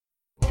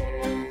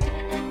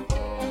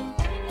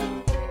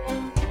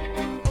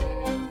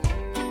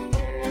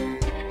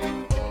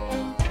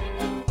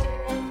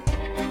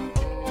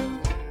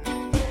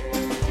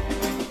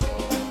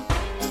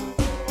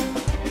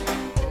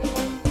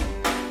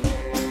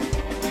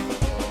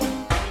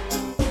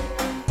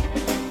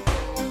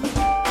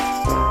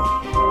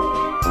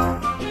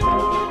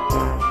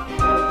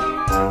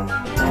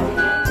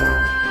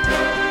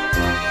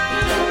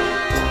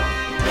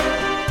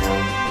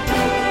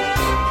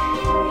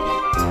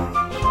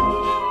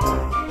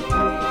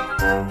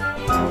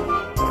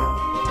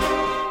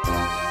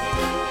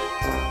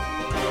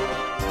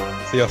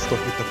Sziasztok,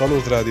 itt a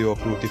Kalóz Rádió, a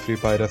Cruelty Free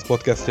Pirates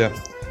podcastje.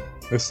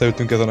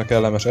 Összeültünk ezen a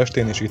kellemes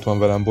estén, és itt van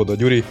velem Boda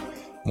Gyuri,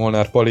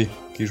 Molnár Pali,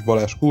 Kis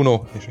Balázs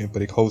Kuno, és én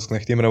pedig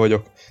Hausknecht Imre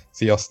vagyok.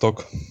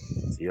 Sziasztok!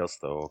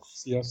 Sziasztok!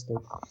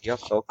 Sziasztok!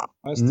 Sziasztok!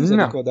 Ha ez 10.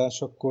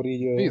 adás, akkor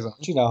így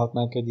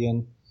csinálhatnánk egy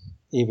ilyen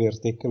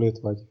évértékelőt,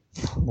 vagy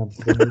nem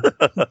tudom.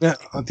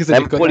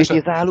 Nem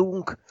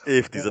politizálunk?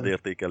 Évtized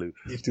értékelő.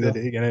 Évtized,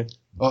 igen.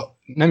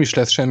 Nem is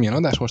lesz semmilyen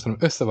adás most, hanem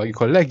összevágjuk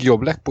a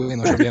legjobb,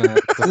 legpoénosabb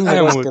jelenetet az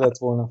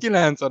elmúlt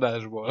 9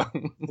 adásból.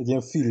 Egy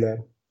ilyen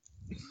filler.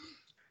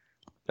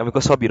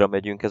 Amikor Szabira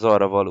megyünk, ez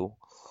arra való.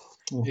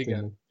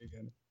 Igen.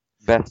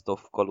 Best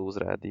of Kalóz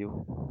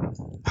Rádió.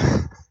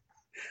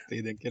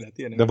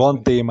 De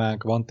van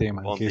témánk,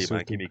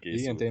 készültünk.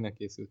 Igen, tényleg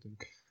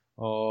készültünk.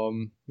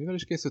 Mivel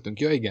is készültünk?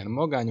 Ja igen,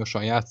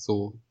 magányosan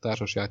játszó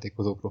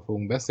társasjátékozókról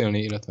fogunk beszélni,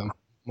 illetve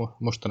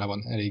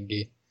mostanában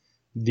eléggé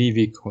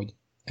dívik, hogy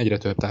egyre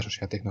több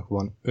társasjátéknak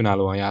van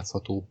önállóan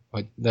játszható,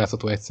 vagy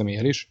játszható egy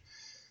személlyel is.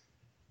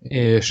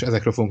 És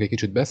ezekről fogunk egy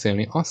kicsit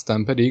beszélni.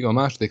 Aztán pedig a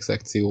második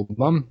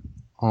szekcióban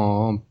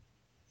a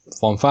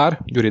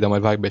fanfár, Gyuri, de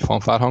majd vágj be egy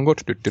fanfár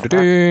hangot.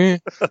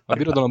 A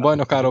birodalom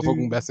bajnokáról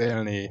fogunk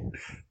beszélni.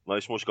 Na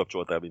és most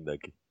kapcsoltál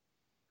mindenki.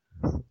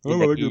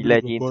 Mindenki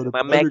legyint.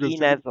 Már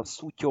megint ez a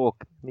szutyok.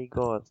 Még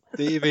az.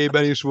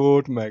 TV-ben is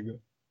volt meg.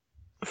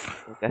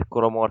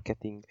 Ekkora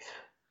marketing.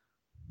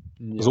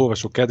 Az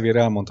olvasók kedvére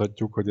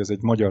elmondhatjuk, hogy ez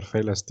egy magyar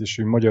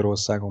fejlesztésű,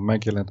 Magyarországon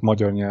megjelent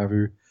magyar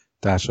nyelvű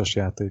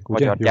társasjáték.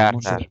 Ugye? Magyar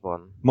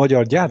gyártásban.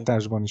 Magyar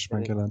gyártásban is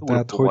megjelent.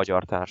 Tehát, hogy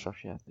magyar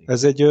társasjáték.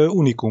 Ez egy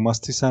unikum,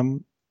 azt hiszem,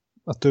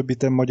 a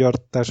többi magyar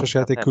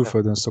társasjáték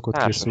külföldön szokott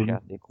készülni.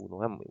 Társasjáték,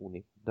 nem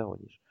unikum,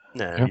 dehogy is.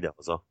 Nem,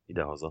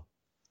 idehaza.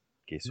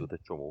 Készült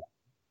egy csomó.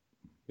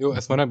 Jó,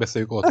 ezt már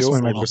megbeszéljük ott, ezt jó?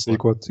 Ezt már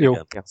megbeszéljük ott, jó.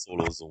 Igen,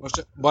 szólózzunk.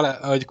 Most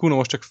egy Kuno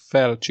most csak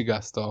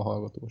felcsigázta a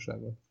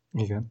hallgatóságot.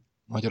 Igen.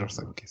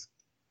 Magyarországon kész.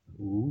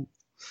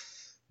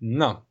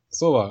 Na,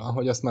 szóval,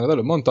 ahogy azt már az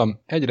előbb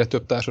mondtam, egyre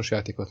több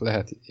társasjátékot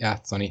lehet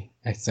játszani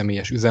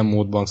egyszemélyes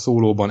üzemmódban,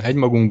 szólóban,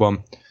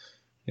 egymagunkban,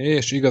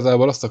 és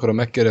igazából azt akarom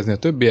megkérdezni a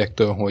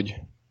többiektől, hogy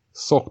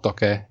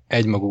szoktak-e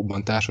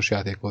egymagukban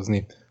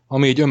társasjátékozni,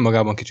 ami így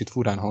önmagában kicsit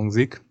furán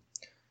hangzik,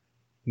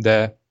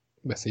 de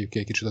beszéljük ki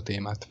egy kicsit a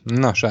témát.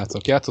 Na,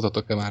 srácok,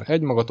 játszottatok-e már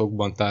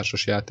egymagatokban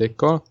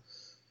társasjátékkal,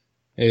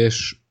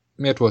 és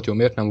miért volt jó,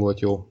 miért nem volt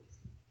jó?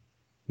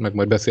 Meg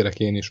majd beszélek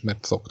én is,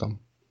 mert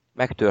szoktam.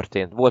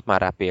 Megtörtént, volt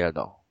már rá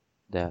példa,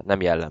 de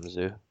nem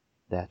jellemző.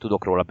 De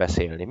tudok róla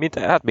beszélni.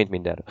 Mint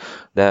mindenről.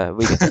 De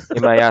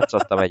én már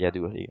játszottam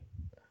egyedül. Igen.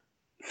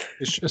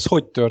 És ez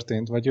hogy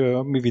történt?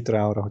 Vagy mi vitt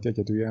rá arra, hogy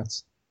egyedül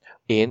játsz?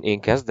 Én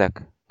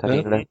kezdek?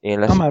 Tehát én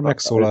lesz, már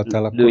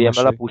megszólaltál, akkor lőjem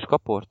el a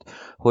puskaport?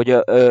 Hogy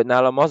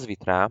nálam az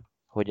vitt rá,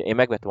 hogy én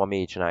megvettem a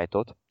Mage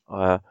Knight-ot,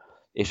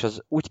 és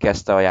az úgy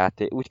kezdte a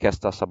játék, úgy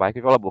kezdte a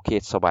szabálykönyv, alapból 2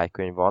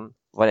 szabálykönyv van.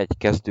 Van egy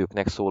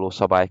kezdőknek szóló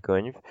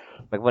szabálykönyv,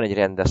 meg van egy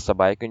rendes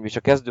szabálykönyv, és a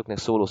kezdőknek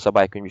szóló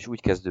szabálykönyv is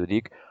úgy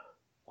kezdődik,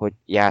 hogy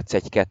játsz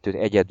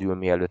 1-2 egyedül,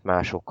 mielőtt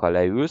másokkal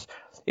leülsz.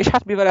 És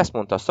hát mivel ezt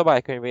mondta a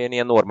szabálykönyv, én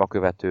ilyen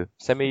normakövető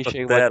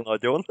személyiség vagyok.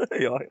 Nagyon.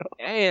 Jaj.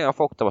 Én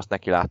fogtam, azt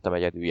neki láttam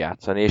egyedül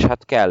játszani, és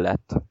hát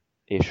kellett.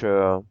 És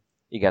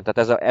igen,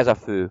 tehát ez a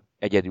fő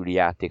egyedüli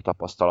játék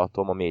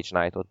tapasztalatom, a Mage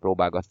Knight-ot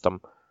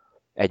próbálgattam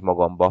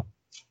egymagamba,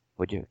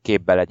 hogy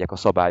képbe legyek a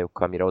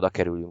szabályokkal, mire oda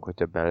kerülünk, hogy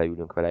többen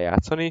leülünk vele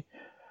játszani.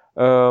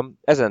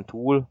 Ezen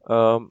túl,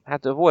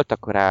 hát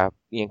voltak rá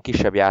ilyen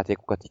kisebb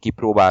játékokat,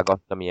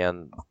 kipróbálgattam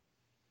ilyen,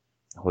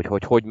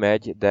 hogy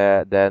megy,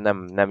 de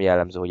nem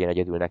jellemző, hogy én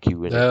egyedül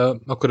nekiülnék. De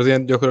akkor az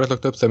ilyen gyakorlatilag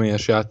több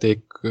személyes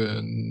játékot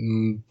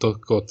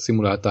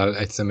szimuláltál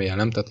egy személyen,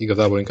 nem? Tehát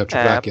igazából inkább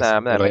csak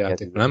rákészültél a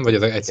játékra, nem? Vagy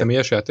ez egy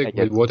személyes játék?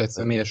 Vagy volt egy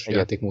személyes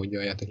játékmódja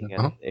a játéknak?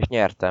 Igen, és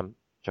nyertem.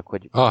 Csak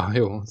hogy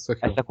jó, ez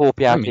a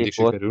kópjáték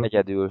volt,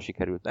 egyedül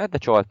sikerült. De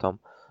csaltam.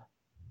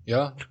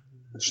 Ja?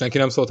 Senki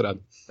nem szólt rád?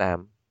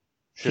 Nem.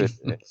 Sőt,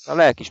 a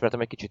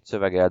lelkiismeretem egy kicsit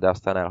szövegel, de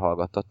aztán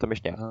elhallgattattam,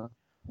 és nyertem.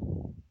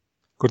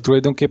 Akkor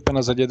tulajdonképpen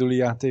az egyedüli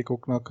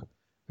játékoknak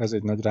ez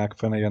egy nagy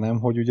rákfeneje, nem?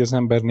 Hogy ugye az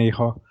ember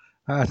néha,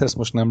 hát ezt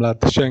most nem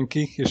látta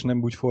senki, és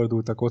nem úgy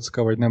fordult a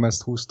kocka, vagy nem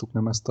ezt húztuk,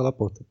 nem ezt a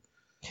lapot?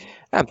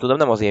 Nem tudom,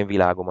 nem az én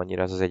világom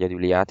annyira ez az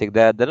egyedüli játék,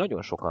 de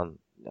nagyon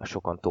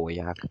sokan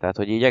tolják. Tehát,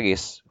 hogy így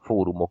egész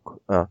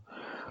fórumok...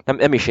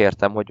 Nem is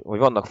értem, hogy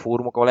vannak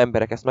fórumok, ahol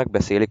emberek ezt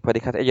megbeszélik,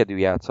 pedig hát egyedül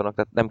játszanak,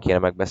 tehát nem kéne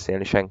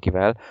megbeszélni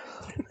senkivel.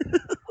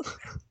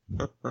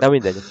 Nem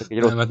mindegy, csak egy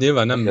rossz... Nem, hát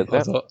nyilván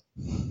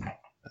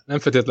nem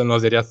feltétlenül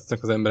azért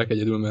játszanak az emberek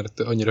egyedül, mert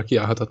annyira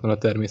kiállhatatlan a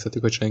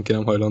természetük, hogy senki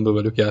nem hajlandó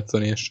velük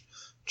játszani, és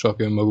csak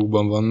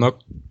önmagukban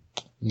vannak.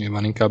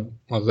 Nyilván inkább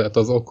az lehet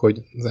az ok,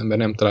 hogy az ember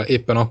nem talál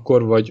éppen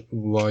akkor, vagy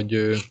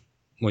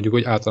mondjuk,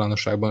 hogy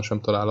általánosságban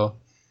sem talál a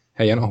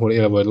helyen, ahol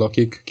él vagy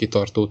lakik,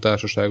 kitartó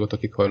társaságot,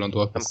 akik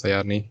hajlandóak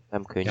összejárni,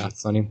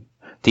 játszani.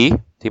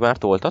 Ti már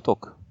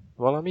toltatok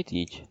valamit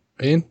így?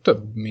 Én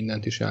több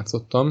mindent is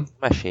játszottam.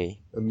 Mesélj.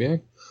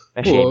 Többiek.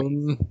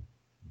 Mesélj.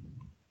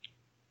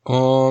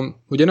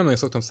 Ugye nem nagyon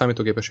szoktam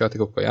számítógépes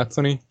játékokkal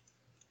játszani,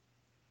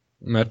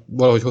 mert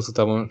valahogy hosszú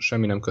távon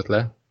semmi nem köt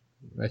le.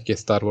 egy-két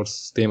Star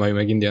Wars témájú,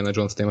 meg Indiana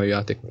Jones témájú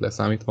játékot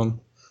leszámítva.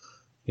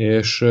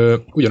 És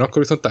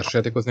ugyanakkor viszont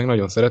társasjátékozni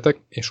nagyon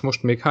szeretek, és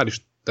most még hál'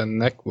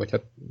 Istennek, vagy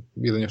hát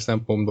bizonyos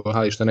szempontból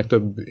hál' Istennek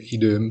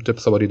több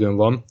szabad időm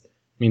van,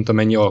 mint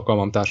amennyi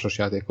alkalmam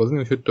társasjátékozni,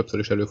 úgyhogy többször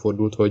is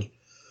előfordult, hogy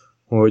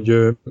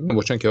nem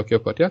volt senki, aki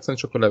akart játszani,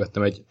 és akkor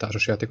levettem egy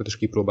társasjátékot, és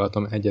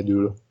kipróbáltam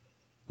egyedül.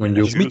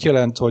 Mondjuk. És mit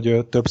jelent,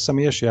 hogy több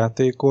személyes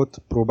játékot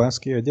próbálsz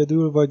ki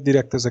egyedül, vagy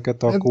direkt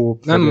ezeket a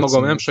kóp?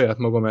 Nem saját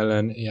magam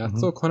ellen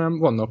játszok, hanem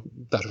vannak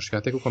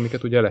társasjátékok,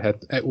 amiket ugye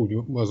lehet úgy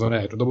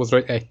azon dobozra,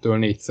 hogy 1-től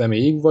 4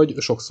 személyig, vagy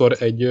sokszor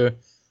egy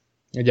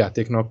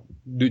játéknak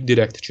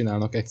direkt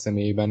csinálnak egy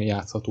személyben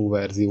játszható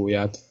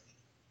verzióját.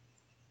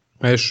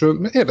 És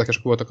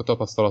érdekesek voltak a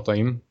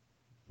tapasztalataim.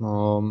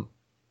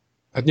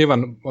 Hát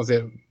nyilván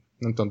azért,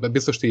 nem tudom,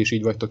 biztos ti is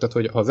így vagytok, tehát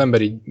hogy ha az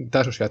ember így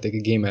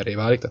társasjátéki gamerré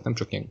válik, tehát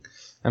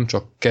nem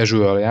csak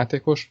casual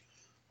játékos,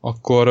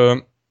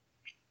 akkor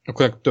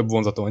több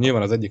vonzata van.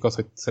 Nyilván az egyik az,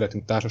 hogy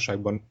szeretünk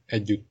társaságban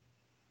együtt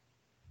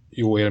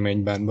jó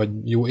élményben,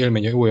 vagy jó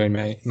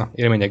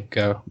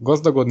élményekkel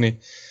gazdagodni,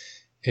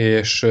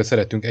 és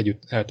szeretünk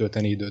együtt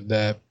eltölteni időt,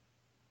 de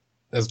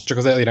ez csak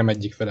az elérem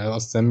egyik fele.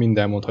 Azt hiszem mind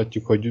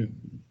elmondhatjuk, hogy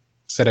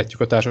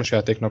szeretjük a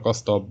társasjátéknak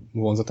azt a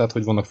vonzatát,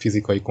 hogy vannak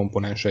fizikai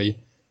komponensei,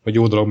 hogy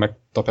jó dolog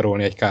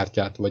megtaperolni egy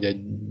kártyát, vagy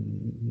egy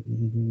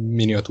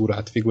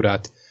miniatúrát,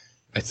 figurát,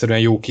 egyszerűen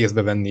jó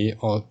kézbe venni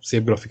a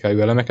szép grafikájú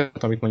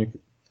elemeket,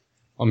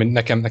 ami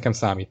nekem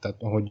számít. Tehát,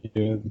 hogy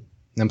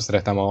nem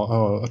szeretem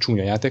a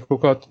csúnya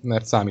játékokat,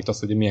 mert számít az,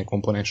 hogy milyen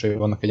komponensei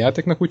vannak egy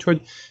játéknak,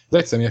 úgyhogy az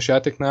egyszemélyes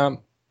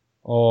játéknál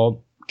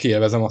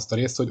kielvezem azt a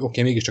részt, hogy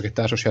oké, mégiscsak egy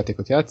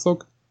társasjátékot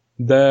játszok,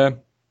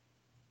 de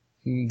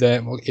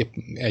épp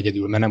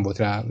egyedül, mert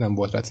nem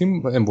volt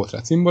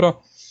rá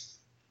címbora,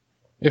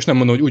 és nem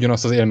mondom, hogy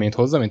ugyanazt az élményt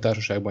hozza, mint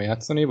társaságban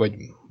játszani, vagy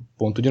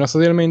pont ugyanazt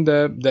az élményt,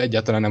 de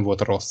egyáltalán nem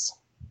volt rossz.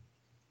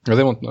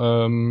 Azért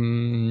mondtam...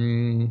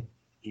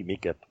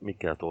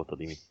 Mikkel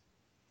toltad, Imi?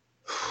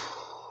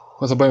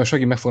 Az a baj, hogy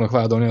megint meg fognak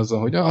vádolni azzal,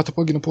 hogy hát a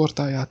pagina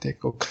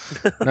portáljátékok.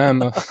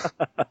 Nem.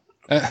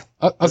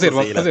 Azért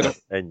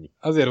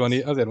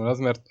van az,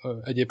 mert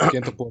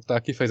egyébként a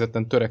portál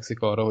kifejezetten törekszik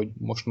arra, hogy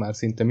most már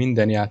szinte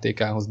minden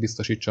játékához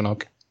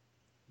biztosítsanak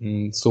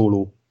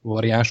szóló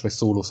variáns, vagy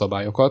szóló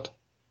szabályokat.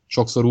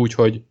 Sokszor úgy,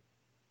 hogy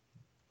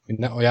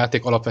a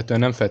játék alapvetően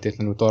nem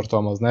feltétlenül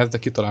tartalmazna ezt, de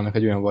kitalálnak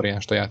egy olyan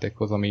variánst a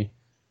játékhoz,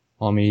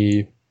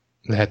 ami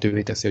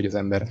lehetővé teszi, hogy az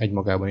ember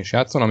egymagában is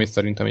játszon, ami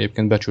szerintem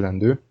egyébként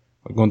becsülendő,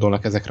 hogy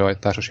gondolnak ezekre a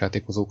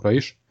társasjátékozókra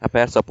is. Hát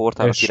persze, a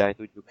portálnak király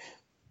tudjuk.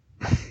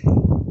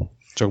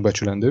 Csak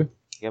becsülendő.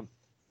 Igen.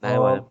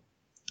 Nem.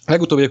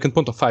 Legutóbb egyébként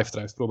pont a Five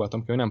Tribes próbáltam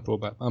ki, hogy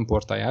nem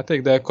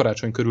portáljáték, de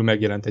karácsony körül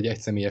megjelent egy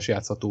egyszemélyes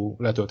játszható,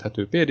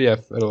 letölthető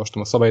PDF,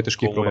 elolvastam a szabályt, és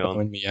kipróbáltam,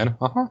 hogy milyen.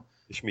 Aha.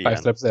 És milyen?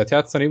 Five Tribes lehet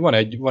játszani.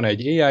 Van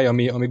egy AI,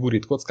 ami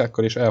gurít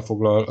kockákkal, és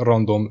elfoglal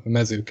random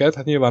mezőket.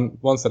 Hát nyilván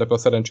van szerepe a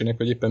szerencsének,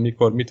 hogy éppen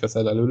mikor mit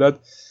veszel előled,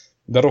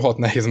 de rohadt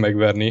nehéz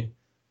megverni.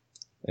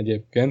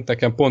 Egyébként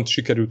nekem pont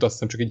sikerült azt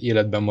hiszem csak egy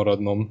életben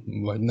maradnom,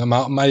 vagy nem,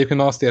 már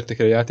egyébként azt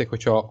értékel a játék,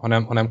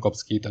 ha nem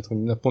kapsz ki, tehát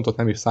hogy pontot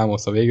nem is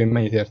számolsz a végén,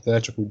 mennyit érte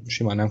el, csak úgy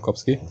simán nem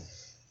kapsz ki. És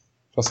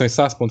azt mondom,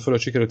 hogy 100 pont fölött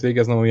sikerült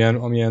végeznem,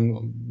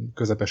 amilyen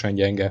közepesen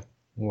gyenge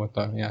volt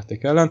a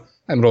játék ellen.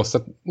 Nem rossz,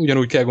 tehát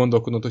ugyanúgy kell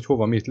gondolkodnod, hogy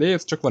hova mit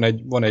lépsz, csak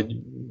van egy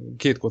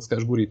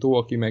kétkockás gurító,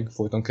 aki meg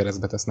folyton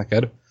keresztbe tesz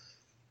neked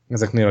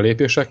ezeknél a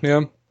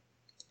lépéseknél,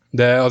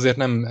 de azért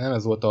nem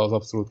ez volt az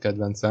abszolút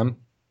kedvencem.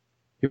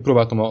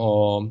 Kipróbáltam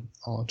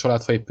a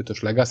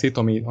családfaépítős Legacy-t,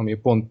 ami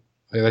pont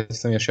az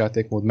egyszemélyes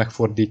játékmód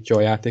megfordítja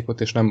a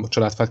játékot, és nem a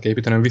családfát kell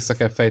építeni, hanem vissza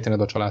kell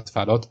fejtened a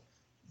családfádat.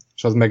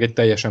 És az meg egy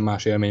teljesen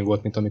más élmény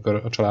volt, mint amikor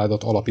a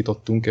családot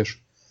alapítottunk, és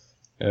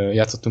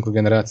játszottunk a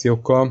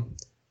generációkkal.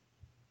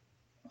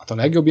 Hát a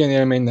legjobb ilyen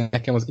élmény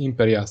nekem az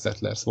Imperial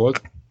Settlers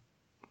volt.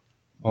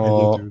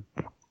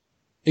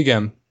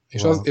 Igen,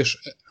 és, wow.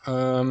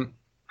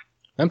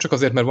 Nem csak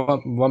azért, mert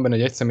van benne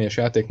egy egyszemélyes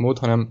játékmód,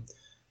 hanem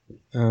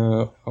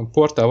a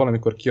portál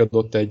valamikor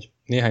kiadott egy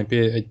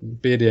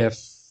PDF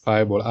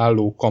fájlból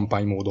álló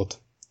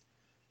kampánymódot.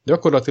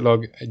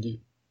 Gyakorlatilag egy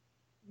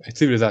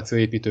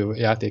civilizációépítő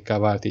játékká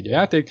vált így a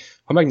játék.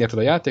 Ha megnyerted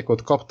a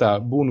játékot, kaptál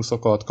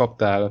bónuszokat,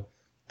 kaptál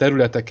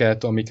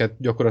területeket, amiket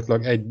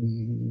gyakorlatilag egy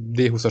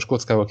D20-as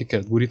kockával ki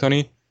kellett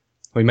gurítani,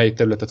 hogy melyik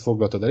területet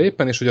foglaltad el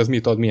éppen, és hogy az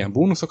mit ad, milyen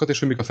bónuszokat, és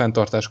hogy mik a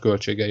fenntartás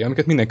költségei,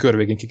 amiket minden kör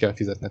végén ki kell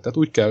fizetni. Tehát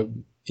úgy kell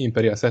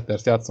Imperial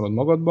Settlers játszanod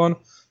magadban,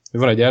 hogy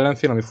van egy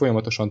ellenfél, ami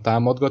folyamatosan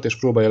támadgat, és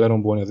próbálja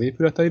lerombolni az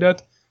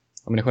épületeidet,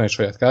 aminek van egy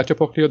saját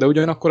kártyapaklia, de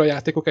ugyanakkor a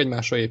játékok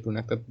egymásra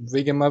épülnek. Tehát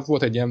végén már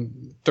volt egy ilyen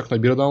tök nagy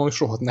birodalom, és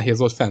rohadt nehéz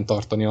volt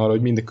fenntartani arra,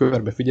 hogy mindig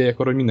körbe figyeljek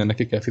arra, hogy mindennek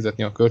ki kell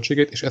fizetni a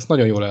költségét, és ezt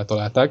nagyon jól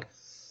eltalálták.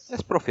 Ez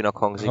profinak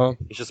hangzik.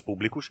 És ez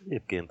publikus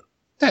egyébként?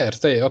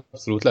 Persze,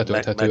 abszolút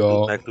letölthető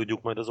meg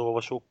tudjuk majd az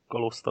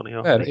olvasókkal osztani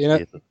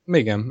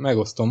igen,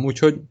 megosztom,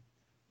 úgyhogy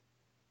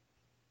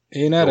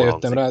én erre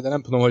jöttem rá, de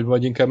nem tudom, hogy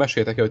vagy inkább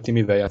meséltek el, hogy ti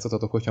mivel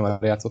játszottatok, hogyha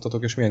már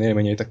játszottatok, és milyen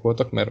élményeitek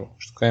voltak, mert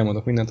most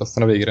elmondok mindent,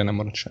 aztán a végére nem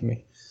marad semmi.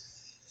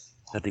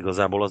 Hát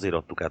igazából azért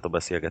adtuk át a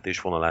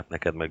beszélgetés vonalát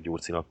neked meg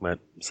Gyurcinak, mert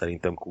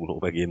szerintem Kuno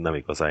meg én nem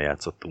igazán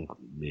játszottunk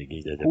még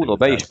így egyedül. Kuno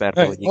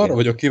beismerte, hogy igen. Arra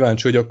vagyok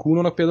kíváncsi, hogy a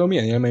Kunónak például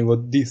milyen élmény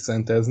volt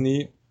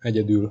diszentezni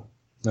egyedül.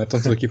 Mert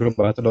azt, hogy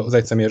kipróbáltad az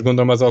egyszemélyes,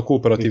 gondolom az a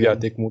kooperatív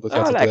játékmódot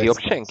A legjobb,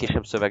 senki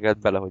sem szövegelt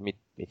bele, hogy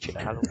mit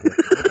csinálunk.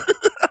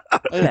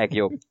 A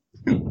legjobb.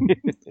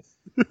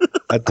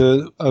 Hát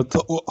a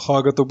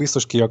hallgatók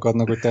biztos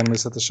kiakadnak, hogy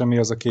természetesen mi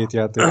az a két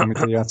játék, amit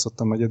én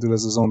játszottam egyedül,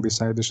 ez a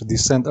Zombicide és a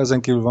Descent.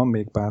 Ezen kívül van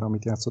még pár,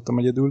 amit játszottam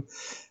egyedül,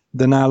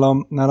 de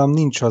nálam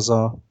nincs az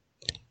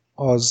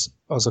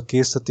a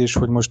késztetés,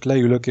 hogy most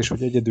leülök és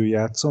hogy egyedül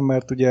játszom,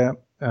 mert ugye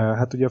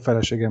a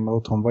feleségemmel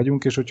otthon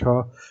vagyunk, és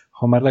hogyha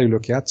már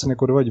leülök játszani,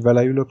 akkor vagy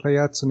vele ülök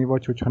lejátszani,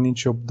 vagy hogyha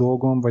nincs jobb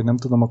dolgom, vagy nem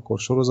tudom, akkor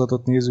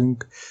sorozatot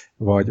nézünk,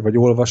 vagy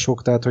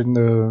olvasok, tehát hogy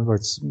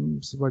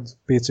vagy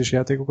PC-s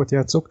játékokat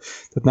játszok.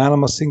 Tehát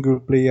nálam a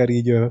single player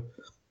így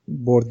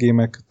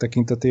boardgame-ek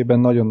tekintetében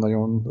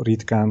nagyon-nagyon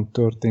ritkán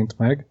történt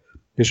meg,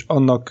 és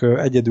annak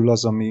egyedül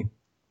az,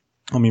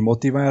 ami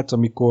motivált,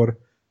 amikor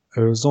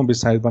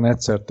Zombicide-ban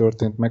egyszer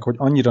történt meg, hogy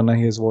annyira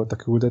nehéz volt a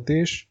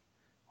küldetés,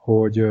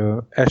 hogy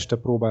este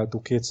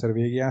próbáltuk kétszer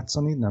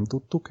végigjátszani, nem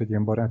tudtuk, egy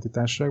ilyen baráti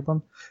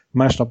társaságban.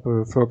 Másnap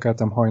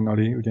fölkeltem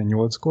hajnali, ugye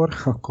 8-kor,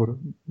 akkor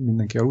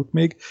mindenki aludt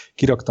még,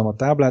 kiraktam a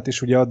táblát,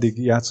 és ugye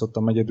addig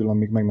játszottam egyedül,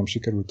 amíg meg nem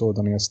sikerült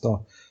oldani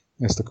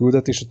ezt a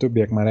küldetést, a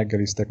többiek már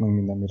reggeliztek, meg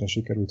mindenmire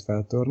sikerült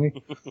feltörni.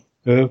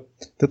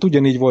 Tehát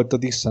ugyanígy volt a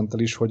Descenttel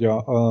is, hogy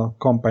a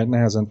kampányt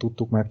nehezen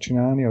tudtuk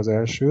megcsinálni, az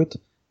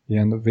elsőt,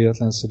 ilyen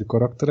véletlenszerű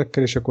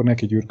karakterekkel, és akkor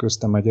neki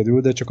gyűrköztem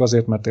egyedül, de csak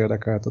azért, mert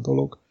érdekelt a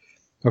dolog.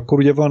 Akkor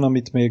ugye van,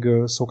 amit még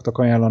szoktak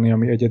ajánlani,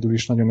 ami egyedül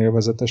is nagyon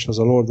élvezetes, az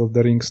a Lord of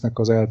the Rings-nek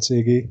az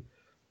LCG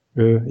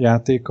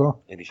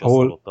játéka. Én is azt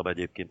hallottam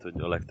egyébként, hogy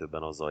a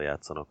legtöbben azzal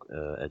játszanak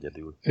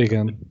egyedül.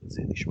 Igen. Az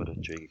én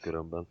ismerettségi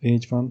körömben.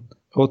 Így van.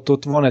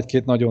 Ott van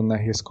egy-két nagyon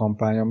nehéz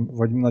kampány,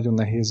 vagy nagyon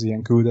nehéz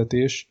ilyen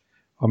küldetés,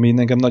 ami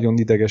engem nagyon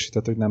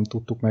idegesített, hogy nem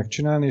tudtuk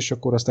megcsinálni, és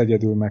akkor azt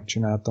egyedül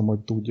megcsináltam, hogy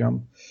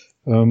tudjam.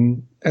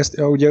 Ezt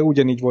ugye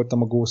ugyanígy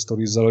voltam a Ghost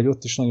Stories-zal, hogy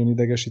ott is nagyon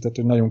idegesített,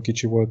 hogy nagyon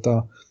kicsi volt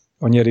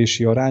a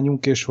nyerési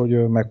arányunk, és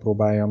hogy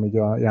megpróbáljam így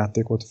a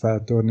játékot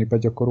feltörni,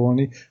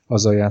 begyakorolni,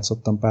 azzal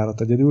játszottam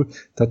párat egyedül.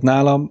 Tehát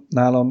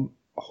nálam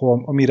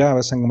ami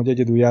rávesz engem, hogy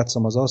egyedül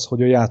játszom, az,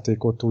 hogy a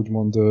játékot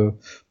úgymond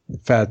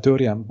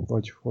feltörjem,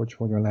 vagy hogy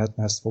hogyan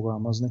lehetne ezt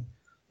fogalmazni.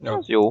 Ja.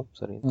 Az jó,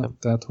 szerintem.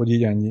 Tehát, hogy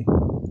így ennyi.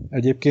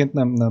 Egyébként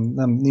nem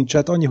nincs,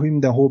 hát annyi, hogy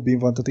minden hobbim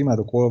van, tehát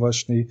imádok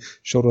olvasni,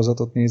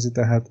 sorozatot nézni,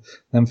 tehát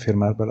nem fér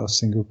már bele a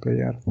single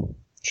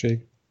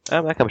player-ség.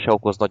 Nekem se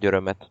okoz nagy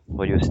örömet,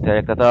 hogy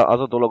őszinte. Tehát az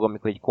a dolog,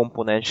 amikor egy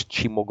komponenst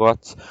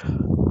simogatsz,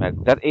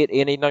 tehát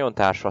én egy nagyon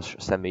társas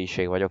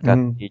személyiség vagyok,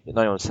 tehát így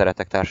nagyon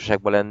szeretek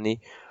társaságban lenni,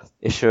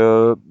 és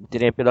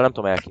én például nem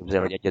tudom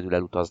elképzelni, hogy egyedül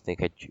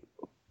elutaznék egy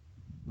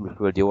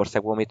külföldi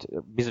országból, amit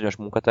bizonyos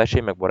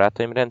munkatársaim meg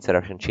barátaim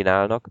rendszeresen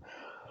csinálnak,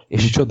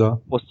 és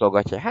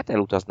posztolgatják, hát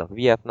elutaznak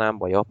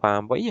Vietnámba,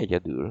 Japánba, így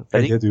egyedül.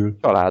 Egyedül.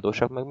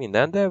 Családosak, meg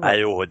minden, de... Hát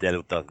jó, hogy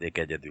elutaznék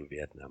egyedül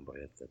Vietnámba,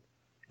 érted?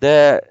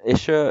 De,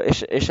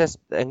 és ez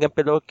engem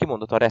például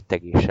kimondott a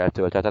rettegéssel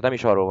tölt. Tehát nem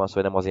is arról van szó,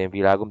 hogy nem az én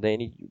világom, de én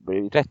így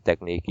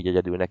rettegnék így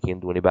egyedülnek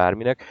indulni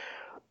bárminek.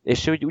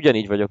 És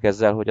ugyanígy vagyok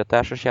ezzel, hogy a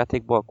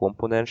társasjátékban a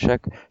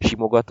komponensek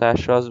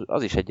simogatása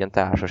az is egy ilyen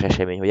társas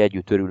esemény, hogy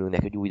együtt örülünk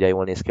neki, hogy úgy de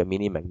jól néz ki a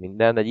mini, meg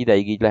minden. Egy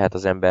ideig így lehet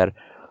az ember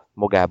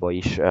magába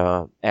is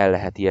el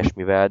lehet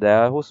ilyesmivel,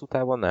 de hosszú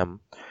távon nem.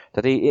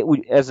 Tehát én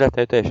úgy ezzel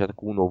teljesen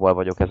Kunóval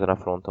vagyok ezen a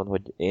fronton,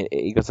 hogy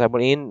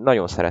igazából én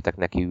nagyon szeretek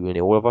neki ülni,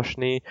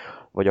 olvasni,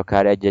 vagy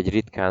akár egy-egy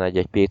ritkán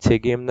egy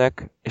PC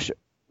game-nek, és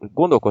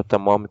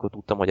gondolkodtam ma, amikor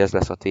tudtam, hogy ez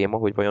lesz a téma,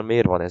 hogy vajon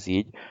miért van ez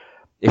így,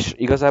 és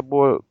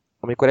igazából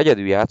amikor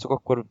egyedül játszok,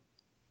 akkor,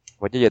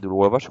 vagy egyedül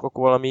olvasok,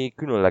 akkor valami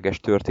különleges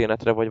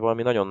történetre, vagy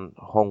valami nagyon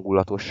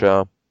hangulatos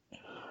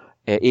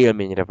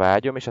élményre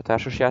vágyom, és a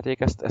társasjáték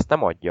ezt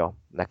nem adja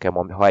nekem,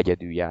 ha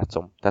egyedül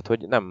játszom. Tehát,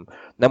 hogy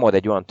nem ad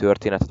egy olyan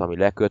történetet, ami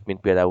leköt, mint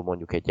például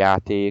mondjuk egy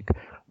játék,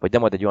 vagy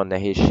nem ad egy olyan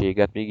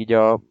nehézséget, még így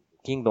a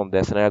Kingdom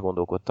Death-en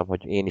elgondolkodtam,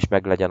 hogy én is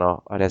meglegyen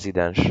a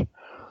rezidens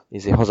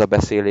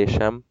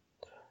hazabeszélésem,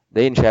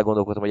 de én is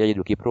elgondolkodtam, hogy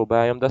egyedül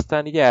kipróbáljam, de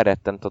aztán így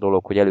elrettent a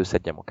dolog, hogy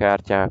előszedjem a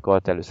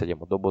kártyákat, előszedjem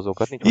a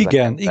dobozokat.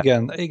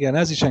 Igen,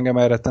 ez is engem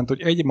elrettent,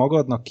 hogy egy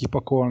magadnak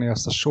kipakolni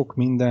azt a sok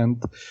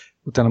mindent,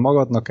 utána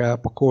magadnak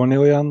elpakolni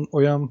olyan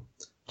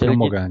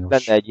magányos.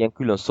 Benne egy ilyen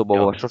külön szoba,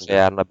 ahol sose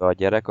járna be a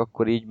gyerek,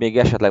 akkor így még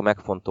esetleg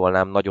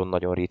megfontolnám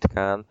nagyon-nagyon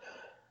ritkán,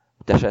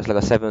 de esetleg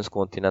a Seventh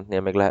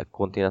Continentnél meg lehet,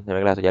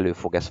 hogy elő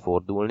fog ez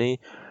fordulni,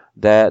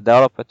 de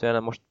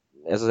alapvetően most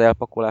ez az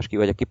elpakolás,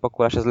 vagy a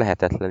kipakolás, ez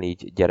lehetetlen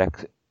így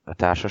gyerek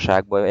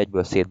társaságban,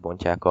 egyből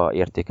szétbontják a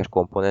értékes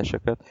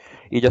komponenseket,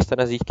 így aztán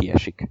ez így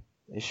kiesik.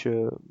 És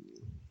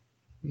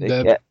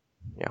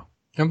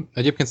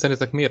egyébként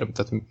szerintetek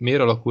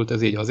miért alakult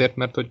ez így? Azért,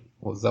 mert hogy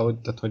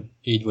hogy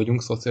így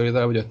vagyunk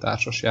szocializálva, vagy a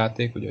társas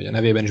játék, ugye a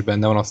nevében is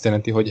benne van, azt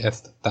jelenti, hogy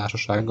ezt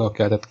társasággal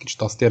kell, tehát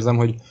kicsit azt érzem,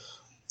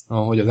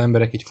 hogy az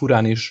emberek így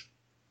furán is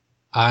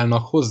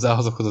állnak hozzá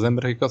azokhoz az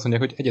emberek, akik azt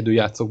mondják, hogy egyedül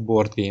játszok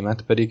board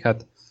game-et, pedig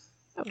hát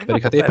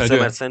Pedig hát éppen Persze, egy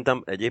olyan... mert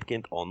szerintem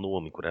egyébként annó,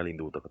 amikor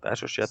elindultak a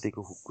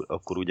társasjátékok,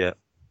 akkor ugye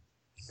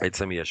egy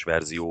személyes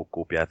verzió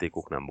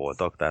kópjátékok nem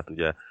voltak, tehát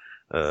ugye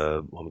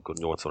amikor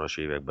 80-as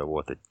években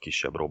volt egy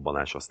kisebb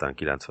robbanás, aztán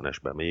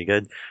 90-esben még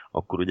egy,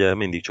 akkor ugye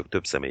mindig csak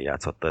több személy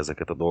játszhatta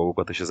ezeket a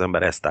dolgokat, és az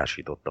ember ezt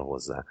társította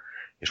hozzá.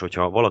 És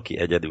hogyha valaki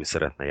egyedül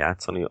szeretne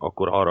játszani,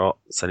 akkor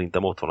arra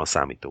szerintem ott van a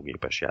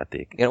számítógépes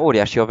játék. Igen,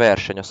 óriási a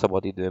verseny a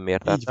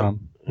szabadidőmért. Így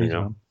van. Így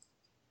van.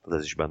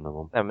 Ez is benne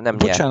van. Nem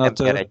Bocsánat,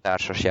 nyer egy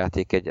társas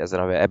játék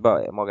ebbe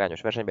a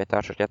magányos versenyben egy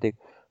társas játék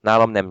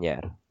nálam nem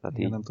nyer. Tehát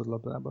így... Nem tud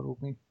labdába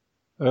rúgni.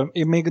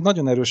 Én még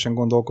nagyon erősen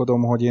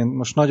gondolkodom, hogy én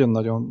most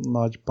nagyon-nagyon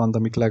nagy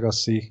Pandemic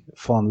Legacy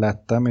fan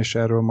lettem, és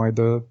erről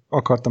majd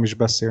akartam is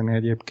beszélni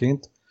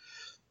egyébként,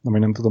 ami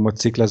nem tudom, hogy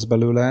cikk lesz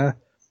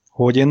belőle,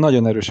 hogy én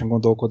nagyon erősen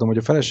gondolkodom, hogy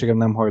a feleségem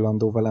nem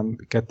hajlandó velem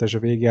kettesre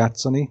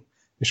végigjátszani,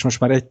 és most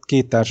már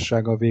egy-két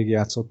társasággal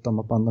végigjátszottam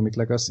a Pandemic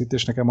Legacy-t,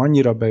 és nekem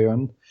annyira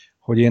bejön,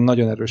 hogy én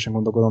nagyon erősen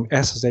gondolkodom,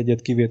 ezt az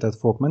egyet kivételt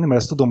fogok menni, mert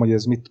ezt tudom, hogy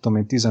ez mit tudom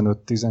én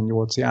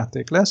 15-18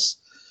 játék lesz,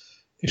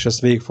 és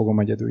ezt végig fogom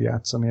egyedül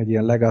játszani, egy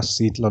ilyen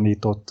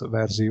legacy-tlanított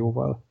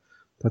verzióval.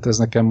 Tehát ez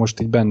nekem most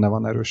így benne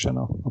van erősen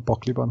a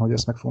pakliban, hogy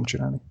ezt meg fogom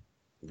csinálni.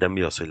 De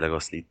mi az, hogy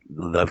Legacy,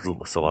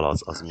 szóval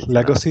az mit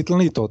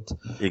Legacy-tlanított?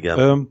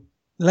 Igen.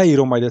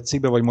 Leírom majd egy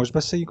cikkbe, vagy most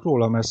beszéljük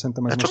róla, mert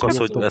szerintem ez csak most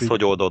az, hogy ezt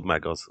hogy oldod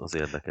meg, az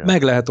érdekel.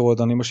 Meg lehet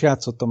oldani. Most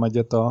játszottam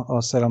egyet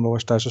a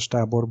Szellemlovas társas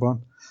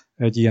táborban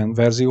egy ilyen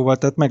verzióval,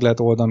 tehát meg lehet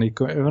oldani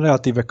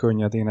relatíve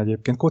könnyedén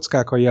egyébként.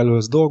 Kockákkal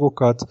jelölsz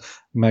dolgokat,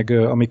 meg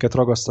amiket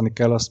ragasztani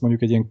kell, azt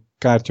mondjuk egy ilyen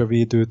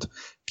kártyavédőt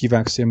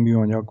kivágsz ilyen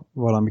műanyag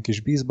valami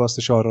kis bízbaszt,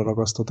 és arra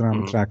ragasztod rá,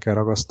 amit rá kell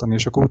ragasztani,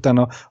 és akkor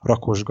utána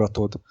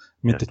rakosgatod,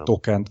 mint egy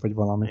tokent, vagy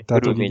valami.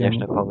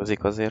 Körülményesnek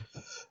hangzik azért.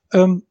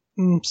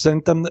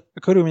 Szerintem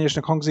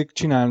körülményesnek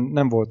hangzik,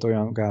 nem volt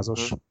olyan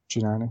gázos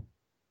csinálni.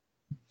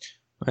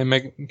 Én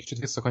meg kicsit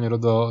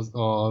visszakanyarodva az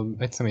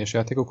egyszemélyes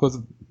játékokhoz,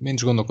 én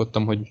is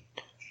gondolkodtam, hogy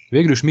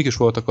végül is mik is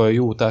voltak a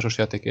jó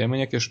társasjáték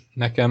élmények, és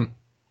nekem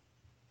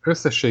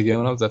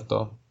összességében az lett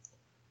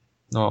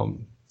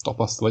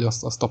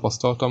azt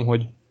tapasztaltam,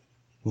 hogy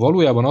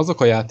valójában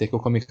azok a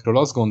játékok, amikről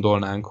azt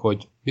gondolnánk,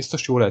 hogy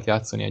biztos jól lehet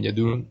játszani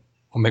egyedül,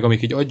 meg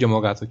amik így adja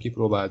magát, hogy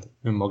kipróbáld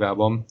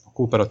önmagában a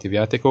kooperatív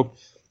játékok,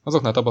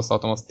 azoknál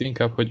tapasztaltam azt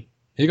inkább, hogy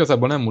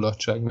igazából nem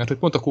mulatság, mert hogy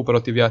pont a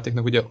kooperatív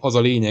játéknak ugye az a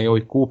lényege,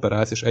 hogy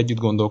kooperálsz és együtt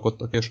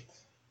gondolkodtak, és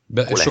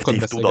sokat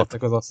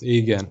beszélgettek az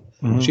igen.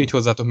 És így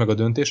hozzátok meg a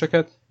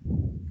döntéseket.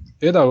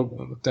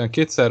 Például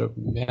kétszer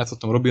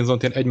játszottam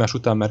Robinsont, én egymás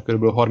után már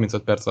kb.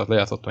 35 perc alatt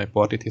lejátszottam egy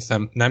partit,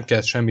 hiszen nem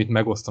kell semmit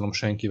megosztanom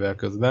senkivel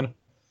közben.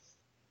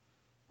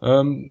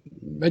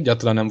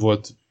 Egyáltalán nem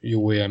volt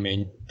jó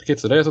élmény.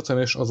 Kétszer lejátszottam,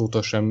 és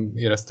azóta sem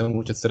éreztem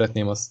úgy, hogy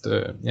szeretném azt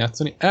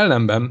játszani.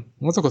 Ellenben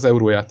azok az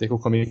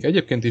eurójátékok, amik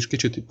egyébként is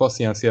kicsit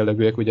passziánsz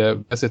jellegűek, ugye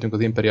beszéltünk az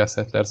Imperial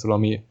Settlersről,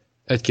 ami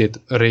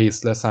egy-két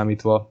rész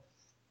leszámítva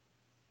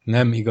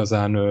nem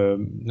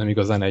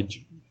igazán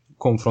egy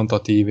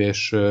konfrontatív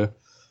és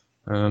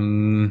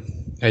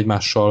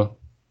egymással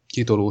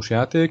kitolós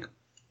játék.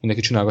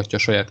 Mindenki csinálgatja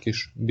a saját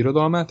kis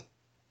birodalmát.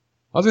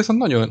 Az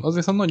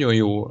viszont nagyon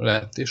jó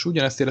lett, és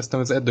ugyanezt éreztem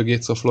az At the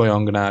Gates of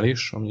Loyangnál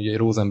is, ami egy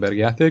Rosenberg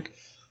játék.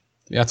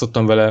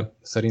 Játszottam vele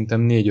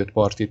szerintem 4-5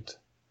 partit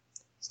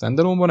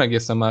standalone-ban,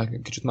 egészen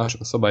már kicsit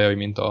mások a szabályai,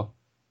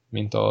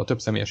 mint a több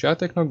személyes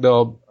játéknak, de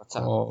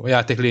a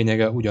játék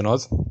lényege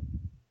ugyanaz.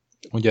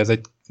 Ugye ez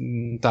egy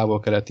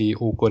távol-keleti,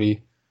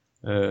 ókori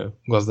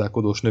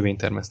gazdálkodós,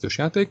 növénytermesztős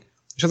játék,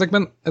 és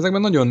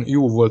ezekben nagyon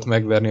jó volt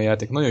megverni a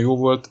játék, nagyon jó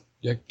volt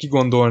ugye,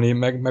 kigondolni,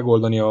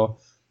 megoldani a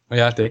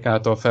játék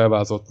által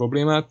felvázolt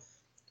problémát.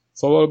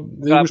 Szóval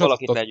végül is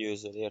valakit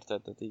legyőzöl,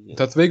 érted?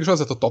 Tehát végül is az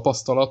lett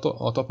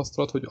a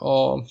tapasztalat, hogy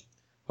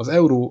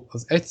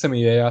az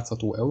egyszemélyen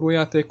játszható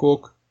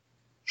eurójátékok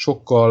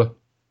sokkal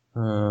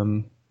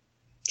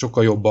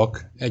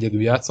jobbak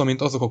egyedül játszva,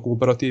 mint azok a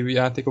kooperatív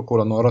játékok,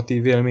 ahol a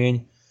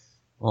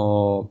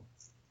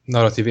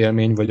narratív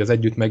élmény vagy az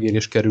együtt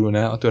megélés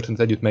kerülne, a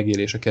történet együtt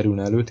megélése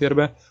kerülne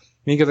előtérbe.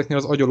 Még ezeknél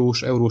az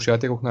agyalós eurós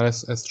játékoknál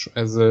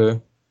ez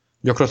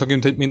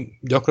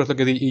gyakorlatilag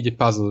ez így egy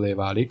puzzle-lé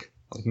válik,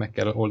 amit meg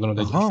kell oldanod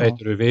egy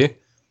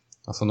fejtörővé.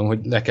 Azt mondom,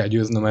 hogy le kell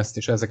győznöm ezt,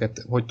 és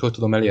ezeket, hogy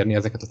tudom elérni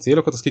ezeket a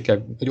célokat, azt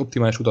egy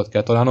optimális utat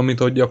kell találnom, mint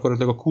hogy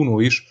gyakorlatilag a Kuno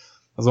is,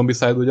 a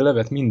Zombicide ugye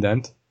levet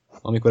mindent,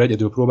 amikor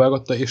egyedül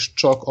próbálgatta, és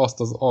csak azt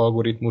az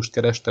algoritmust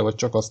kereste, vagy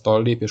csak azt a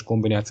lépés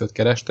kombinációt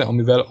kereste,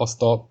 amivel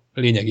azt a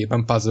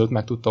lényegében puzzle-t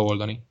meg tudta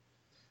oldani.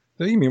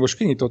 De Imi, most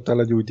kinyitottál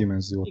egy új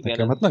dimenziót igen,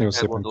 nekem, hát nagyon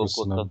szépen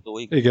köszönöm.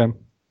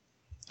 Igen.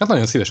 Hát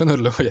nagyon szívesen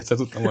örülök, hogy egyszer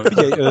tudtam volna.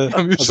 Figyelj,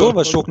 az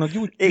olvasóknak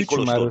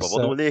gyűjtsünk már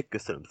össze.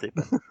 Köszönöm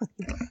szépen.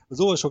 Az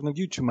olvasóknak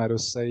gyűjtsünk már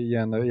össze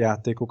ilyen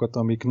játékokat,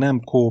 amik nem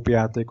kóp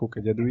játékok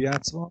egyedül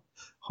játszva,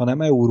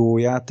 hanem euró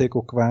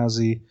játékok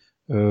kvázi,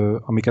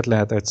 amiket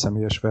lehet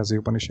egyszemélyes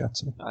verzióban is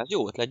játszani. Hát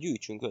jó ötlet,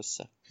 gyűjtsünk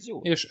össze. Jó.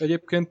 És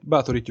egyébként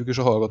bátorítjuk is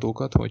a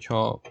hallgatókat,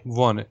 hogyha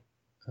van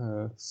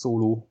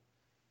szóló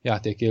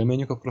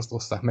játékélményük, akkor azt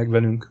osszák meg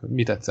velünk,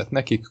 mi tetszett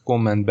nekik,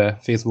 kommentbe,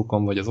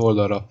 Facebookon vagy az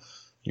oldalra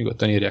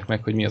Nyugodtan írják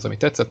meg, hogy mi az, ami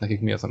tetszett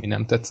nekik, mi az, ami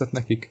nem tetszett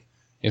nekik,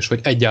 és hogy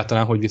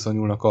egyáltalán hogy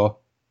viszonyulnak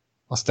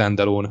a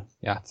standalone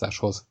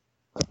játszáshoz.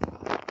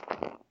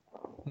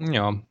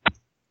 Ja.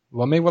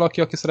 Van még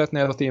valaki, aki szeretne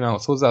ez a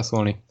témához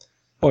hozzászólni?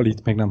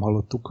 Palit még nem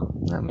hallottuk.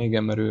 Nem,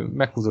 igen, mert ő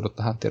meghúzódott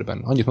a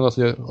háttérben. Annyit mondott,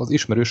 hogy az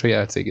ismerősei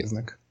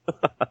elcégéznek.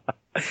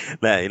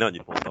 Ne, én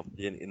annyit mondtam, hogy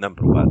én nem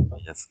próbáltam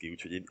ezt ki,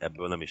 úgyhogy én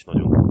ebből nem is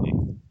nagyon tudnék.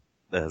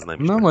 De ez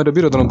nem is. Na, majd a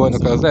birodalom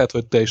bajnoka, az lehet,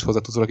 hogy te is hozzá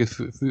tudsz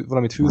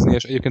valamit fűzni,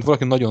 és egyébként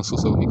valaki nagyon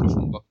szuszog a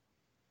mikrofonba.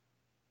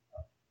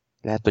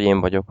 Lehet, hogy én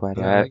vagyok,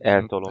 várjál,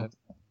 eltolom.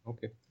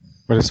 Oké.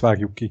 Vagy ezt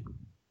vágjuk ki.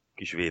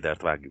 Kis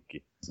védert vágjuk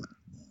ki.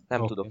 Nem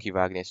Oké. tudok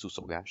kivágni egy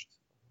szuszogást.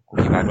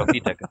 Akkor kiváglak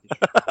titeket is.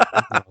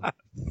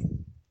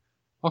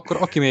 Akkor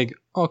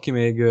aki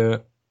még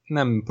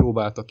nem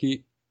próbálta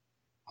ki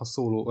a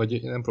szóló,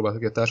 vagy nem próbálta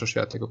ki a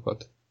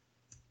társasjátékokat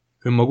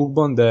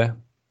önmagukban, de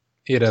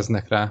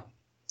éreznek rá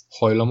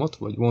hajlamot,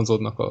 vagy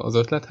vonzódnak az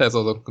ötlethez,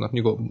 azoknak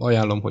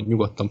ajánlom, hogy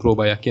nyugodtan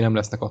próbálják ki, nem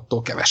lesznek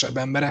attól kevesebb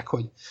emberek,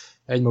 hogy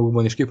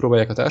egymagukban is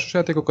kipróbálják a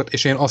társasjátékokat,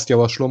 és én azt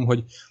javaslom,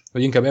 hogy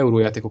inkább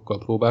eurójátékokkal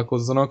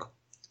próbálkozzanak,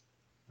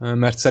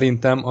 mert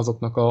szerintem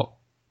azoknak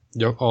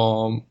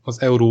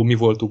az euró mi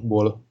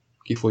voltukból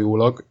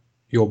kifolyólag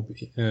jobb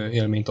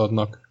élményt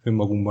adnak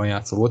önmagunkban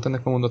játszó. Volt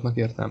ennek a mondatnak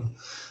értelme?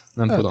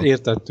 Nem tudom.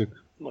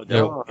 Értettük.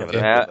 Nagyjából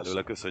keveredtem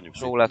belőle, köszönjük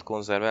szépen. Rólát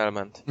konzerv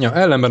elment. Ja,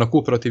 ellenben a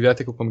kooperatív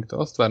játékok, amiktől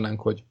azt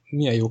várnánk, hogy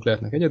milyen jók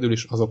lehetnek egyedül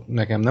is, azok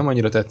nekem nem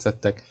annyira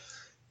tetszettek.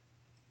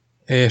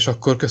 És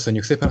akkor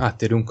köszönjük szépen,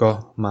 áttérünk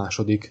a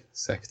második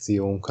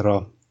szekciónkra,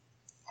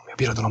 ami a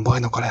birodalom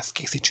bajnoka lesz.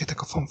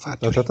 Készítsétek a fanfárt.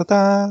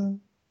 Ta-ta-ta-ta.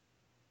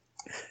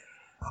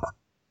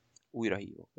 Újra hívok.